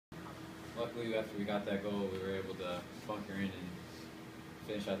luckily after we got that goal, we were able to bunker in and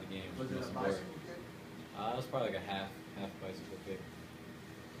finish out the game. Was it a bicycle kick? It was probably like a half bicycle kick.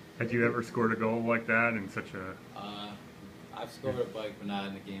 Had you ever scored a goal like that in such a? I've scored a bike, but not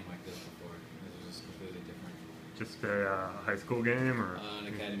in a game like this before. This was just completely different. Just a high school game, or an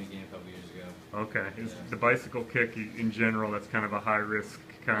academy game a couple years ago. Okay, is the bicycle kick in general? That's kind of a high risk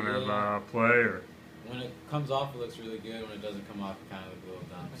kind of play, or? When it comes off, it looks really good. When it doesn't come off, it kind of looks a little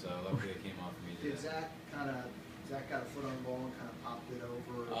dumb. So luckily, it came off for me. Did Zach got a foot on the ball and kind of popped it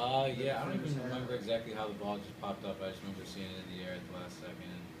over? Yeah, I don't even remember exactly how the ball just popped up. I just remember seeing it in the air at the last second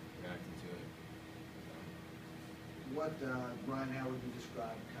and reacting to it. What, Ryan, how would you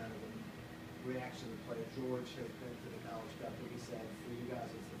describe kind of the reaction to the play? George has been to the College Cup, and he said for you guys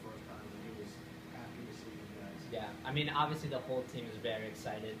it's the first time, and he was happy to see you guys. Yeah, I mean, obviously the whole team is very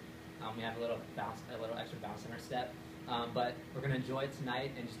excited. We have a little extra bounce in our step, but we're going to enjoy it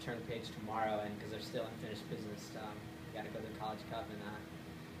tonight and just turn the page tomorrow. And because there's still unfinished business, we got to go to the College Cup and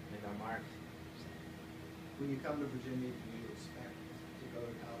make our mark. When you come to Virginia, do you expect to go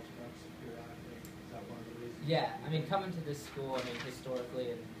to College Cups periodically? Is that one of the reasons? Yeah, I mean, coming to this school, I mean,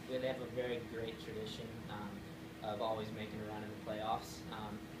 historically, and they have a very great tradition of always making a run in the playoffs.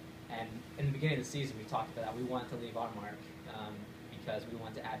 And in the beginning of the season, we talked about that. We wanted to leave our mark because we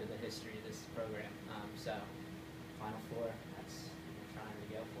want to add to the history of this program. So, Final Four, that's what we're trying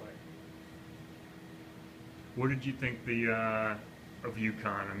to go for it. What did you think of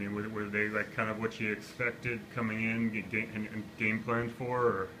UConn? I mean, were they like kind of what you expected coming in and game planned for?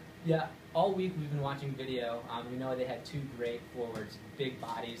 Or? Yeah, all week we've been watching video. We know they had two great forwards, big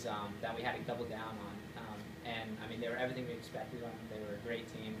bodies that we had to double down on. And I mean, they were everything we expected of them. They were a great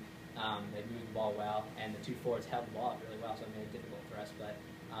team. They moved the ball well, and the two forwards held the ball up really well, so it made it difficult for us. But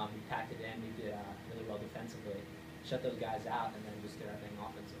we packed it in. We did really well defensively, shut those guys out, and then just did our thing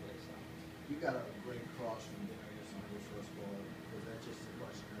offensively. So you got a great cross from Darius on your first ball. Was that just a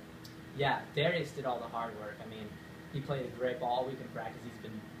question? Yeah, Darius did all the hard work. I mean, he played a great ball all week in practice. He's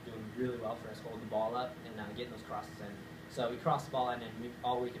been doing really well for us, holding the ball up and getting those crosses in. So we crossed the ball in, and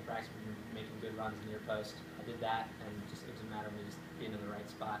all week in practice we were making good runs near post. I did that, and just it was a matter of me just being in the right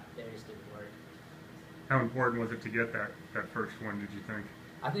spot. Darius did the work. How important was it to get that first one, did you think?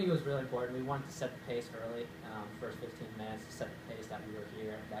 I think it was really important. We wanted to set the pace early, first 15 minutes, to set the pace that we were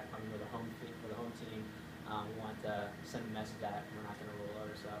here, that we were the home team. We wanted to send a message that we're not going to roll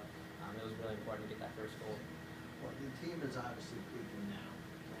over. So it was really important to get that first goal. Well, the team is obviously peaking now.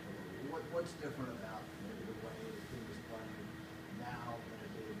 What's different about maybe the way the team is playing now than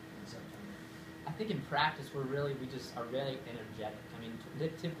it did in September? I think in practice we just are really energetic. I mean,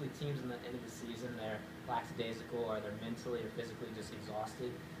 typically teams in the end of the season, they're lackadaisical or they're mentally or physically just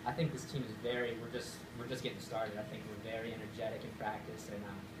exhausted. I think this team is we're just getting started. I think we're very energetic in practice, and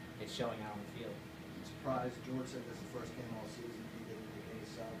it's showing out on the field. I'm surprised. George said this is the first game all season. He didn't make any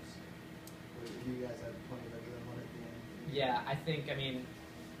subs. You guys had plenty of regular one at the end. Yeah, I mean,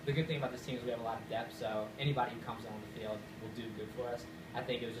 the good thing about this team is we have a lot of depth, so anybody who comes on the field will do good for us. I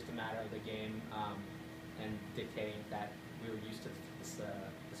think it was just a matter of the game and dictating that we were used to this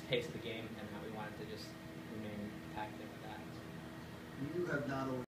pace of the game and that we wanted to just remain active with that. You have not only